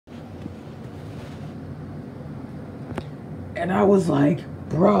And I was like,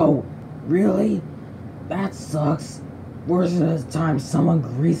 bro, really? That sucks. Worse than the time someone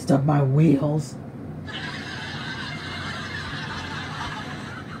greased up my wheels.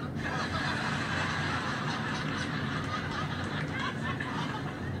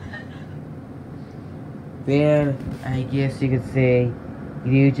 Well, I guess you could say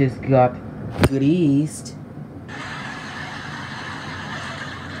you just got greased.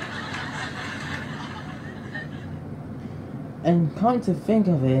 And come to think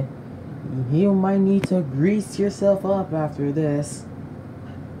of it, you might need to grease yourself up after this.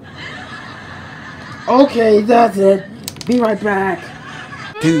 Okay, that's it. Be right back.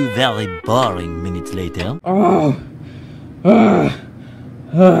 2 very boring minutes later. Oh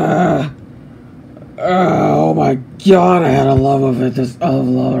my god, I had a lot of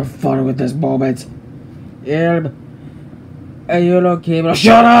fun with this moment. Are you okay? But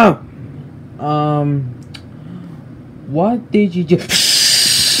shut up! What did you do?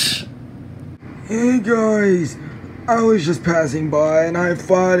 Hey guys, I was just passing by and I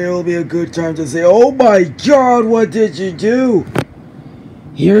thought it would be a good time to say, oh my god, what did you do?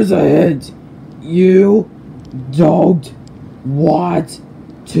 Here's a hint. You don't want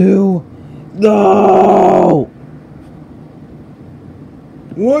to know.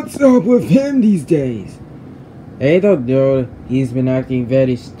 What's up with him these days? I don't know. He's been acting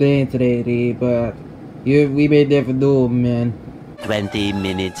very strange lately, but we may never know, man. 20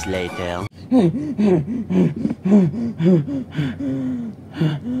 minutes later.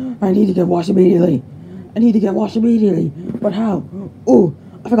 I need to get washed immediately. But how? Oh,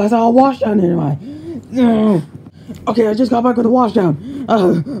 I forgot I saw a wash down nearby. Okay, I just got back with the wash down.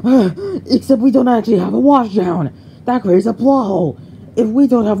 Except we don't actually have a wash down. That creates a plot hole. If we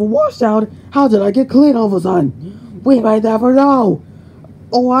don't have a wash down, how did I get clean all of a sudden? We might never know.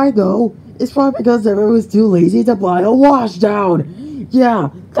 Oh, I know. It's probably because everyone was too lazy to buy a wash down. Yeah,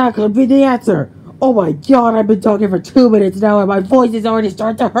 that could be the answer. Oh my god, I've been talking for 2 minutes now and my voice is already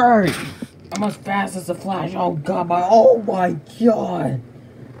starting to hurt. I'm as fast as a flash. Oh my god.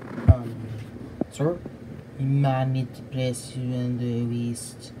 Sir? You might need to press you in the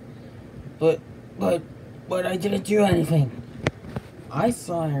wrist. But I didn't do anything. I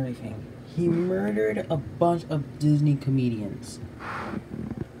saw everything. He murdered a bunch of Disney comedians.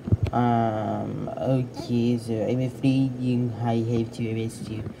 Okay, sir. I'm afraid I have to arrest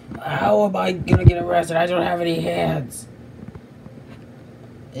you. How am I gonna get arrested? I don't have any hands.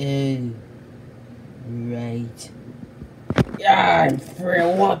 Right. Yeah, I'm free.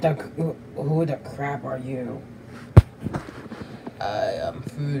 Who the crap are you? I am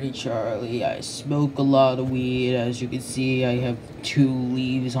Fruity Charlie. I smoke a lot of weed. As you can see, I have 2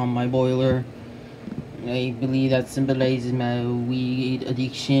 leaves on my boiler. I believe that symbolizes my weed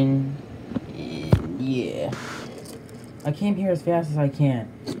addiction. And yeah. I came here as fast as I can.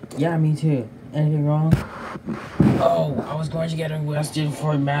 Yeah, me too. Anything wrong? Oh, I was going to get arrested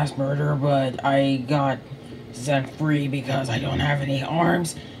for mass murder, but I got set free because I don't have any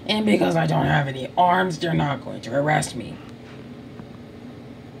arms. And because I don't have any arms, they're not going to arrest me.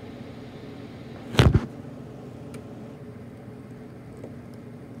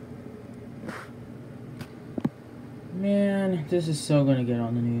 Man, this is so gonna get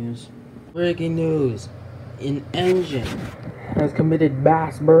on the news. Breaking news. An engine has committed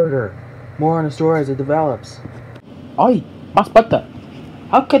mass murder. More on the story as it develops. Oi, mass murder.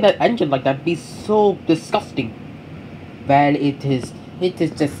 How can an engine like that be so disgusting? Well, it is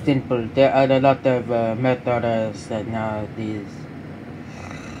just simple. There are a lot of methods that nowadays.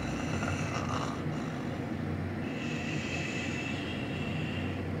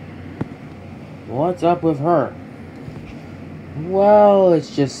 What's up with her? Well,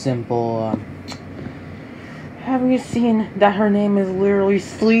 it's just simple. Have you seen that her name is literally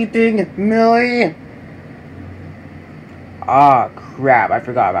Sleeping Millie? Ah, crap, I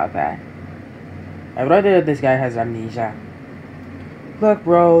forgot about that. I read that this guy has amnesia. Look,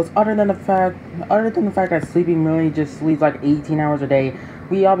 bros, other than the fact that Sleeping Millie just sleeps like 18 hours a day,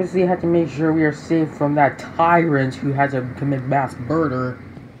 we obviously have to make sure we are safe from that tyrant who had to commit mass murder.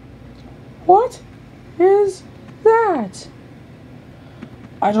 What is that?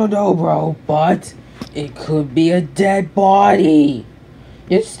 I don't know, bro, but it could be a dead body.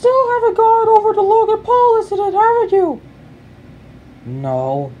 You still haven't gone over the Logan Paul incident, haven't you?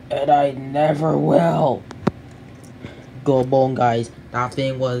 No, and I never will. Go bone, guys.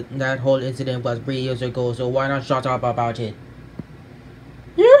 That whole incident was 3 years ago, so why not shut up about it?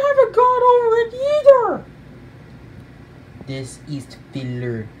 You haven't gone over it either. This is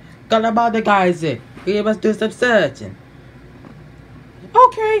filler. Got about the guys. We must do some searching.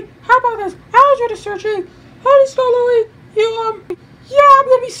 Okay, how about this? I'll do the searching. Holy Louis, Yeah, I'm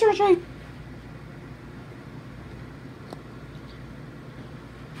gonna be searching.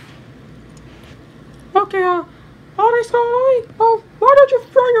 Okay, honest guy, why don't you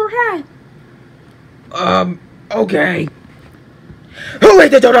throw your hat? Okay. Who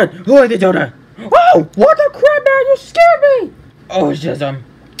ate the donut? Who ate the donut? Oh, what the crap, man, you scared me! Oh, it's just,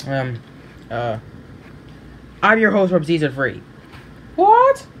 I'm your host from season 3.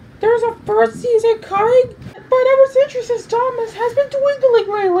 What? There's a first season coming? But ever since Mrs. Thomas has been dwindling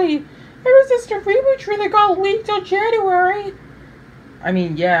lately. Ever since the reboot trailer got leaked till January. I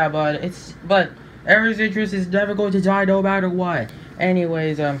mean, yeah, but Ever's interest is never going to die no matter what.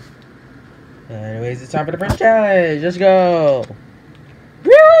 Anyways, it's time for the first challenge. Let's go.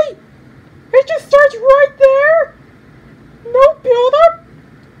 Really? It just starts right there? No build-up?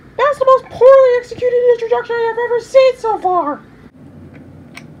 That's the most poorly executed introduction I have ever seen so far.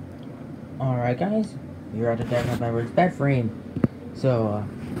 Alright, guys. You're at the deck of my words bed frame. So,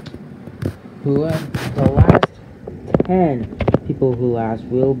 the last 10 people who last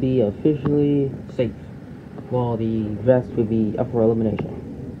will be officially safe, while the rest will be up for elimination.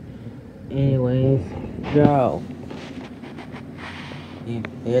 Anyways, go.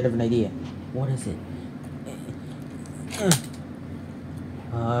 I have an idea. What is it?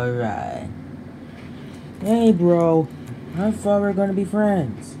 Alright. Hey, bro. I thought we were gonna be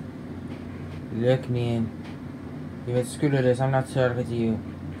friends. Look, man. If it's screwed to this, I'm not talking to you.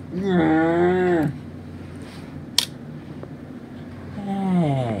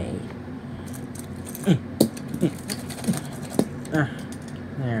 Hey.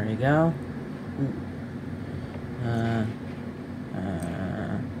 There we go.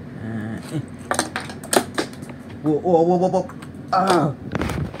 Whoa.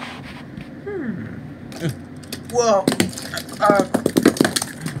 Whoa.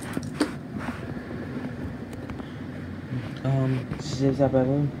 Zip Zap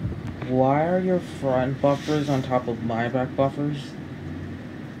Evelyn, why are your front buffers on top of my back buffers?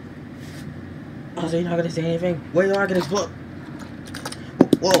 Oh, so you're not gonna say anything? Wait, you're not gonna explode.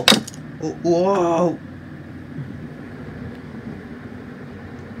 Whoa. Whoa.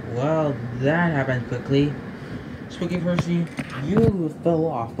 Well, that happened quickly. Spooky Percy, you fell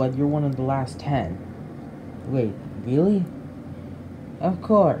off, but you're one of the last 10. Wait, really? Of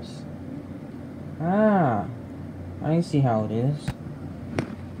course. Ah, I see how it is.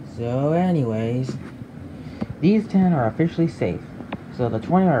 So anyways, these 10 are officially safe, so the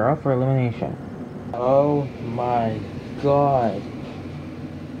 20 are up for elimination. Oh my god.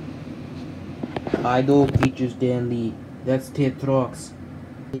 I don't teach you, Stanley. That's Tetrox.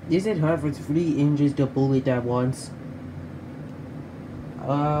 Is it hard for 3 inches to bullet at once?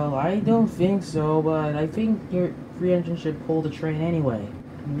 I don't think so, but I think your 3 engines should pull the train anyway.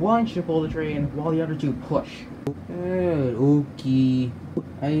 One should pull the train while the other 2 push. Okay.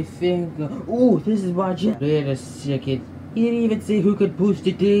 I think. Oh, this is my jet. Wait a second. He didn't even say who could push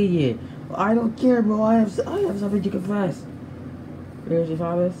the day yet. I don't care, bro. I have something to confess. Where's your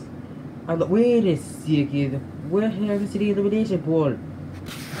Thomas? Wait a second. Where happens to the elimination pool?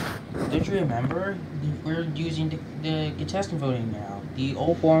 Don't you remember? We're using the contestant voting now. The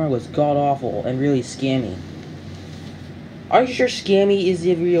old format was god awful and really scammy. Are you sure scammy is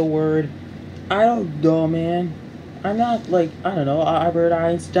the real word? I don't know, man. I'm not like, I don't know, Albert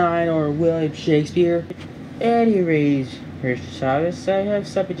Einstein or William Shakespeare. Anyways, Mr. Thomas, I have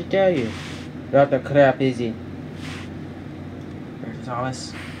something to tell you. What the crap is it? Mr.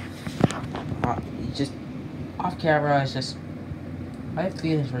 Thomas. Just off camera, it's just, I have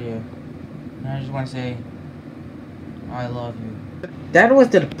feelings for you. And I just want to say, I love you. That was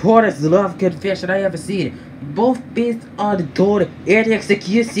the poorest love confession I ever seen. Both based on the total and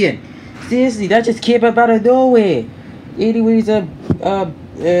execution. Seriously, that just came up out of nowhere. Anyways, how about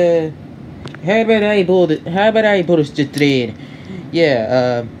I pull the train?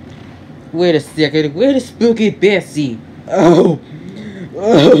 Yeah, wait a second. Where is Spooky Bessie? Oh.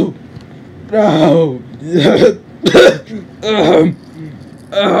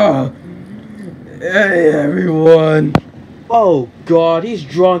 Hey everyone. Oh god, he's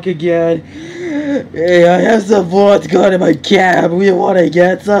drunk again. Hey, I have some vodka in my cab. We wanna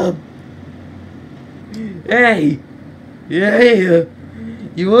get some? Hey,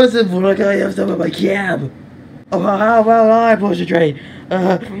 you want some vodka? I have some in my cab. Oh, how about I push the train?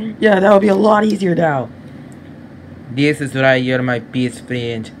 Yeah, that would be a lot easier now. This is right, you're my best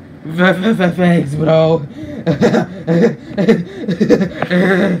friend. Thanks, bro.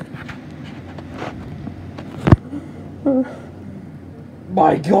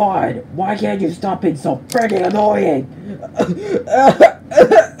 My god, why can't you stop being so freaking annoying?